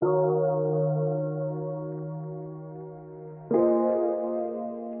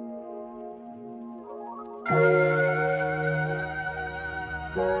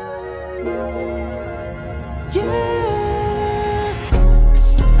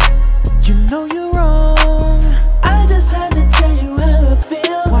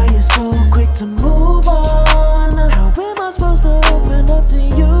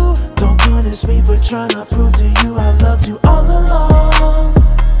tryna prove to you I loved you all along.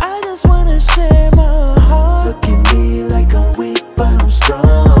 I just wanna share my heart. Look at me like I'm weak, but I'm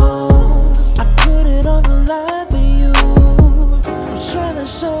strong. I put it on the line for you. I'm tryna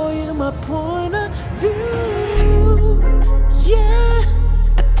show you my point of view. Yeah,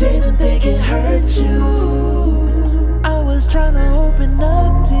 I didn't think it hurt you. I was tryna open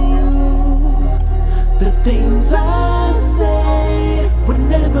up to you. The things I say were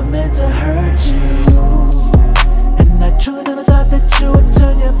never meant to hurt you. And I truly never thought that you would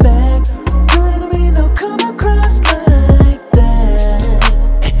turn your back. You didn't mean to come across like that.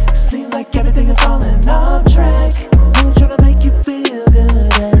 It seems like everything is falling off track. Only trying to make you feel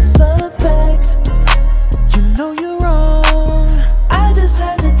good, that's a fact. You know you're wrong. I just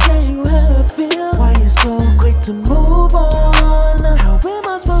had to tell you how I feel. Why you so quick to move on? How am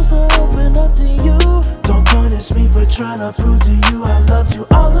I supposed to open up to you? Don't punish me for trying to prove to you I loved you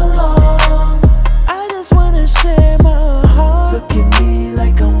all along. I just wanna share my heart. Look at me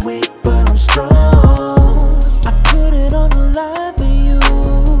like I'm weak, but I'm strong. I put it on the line for you.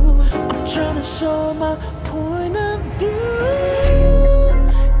 I'm trying to show my point of view.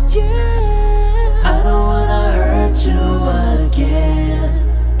 Yeah, I don't wanna hurt you again,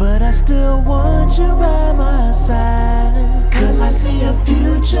 but I still want you by my side. Cause I see a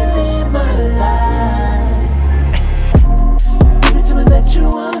future in my life. Baby, tell me that you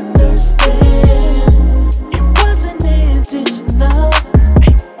understand. It wasn't intentional.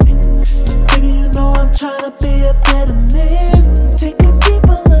 Baby, you know I'm trying to be a better man. Take a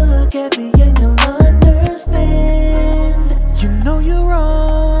deeper look at me and you'll understand. You know you're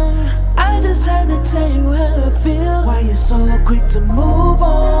wrong. I just had to tell you how I feel. Why you so quick to move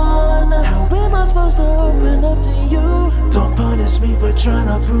on? How am I supposed to open up to you? Don't punish me for trying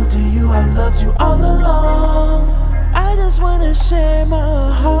to prove to you I loved you all along. I just wanna share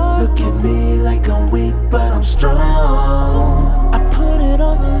my heart. Look at me like I'm weak, but I'm strong. I put it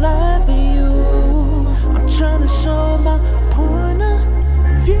on the line for you.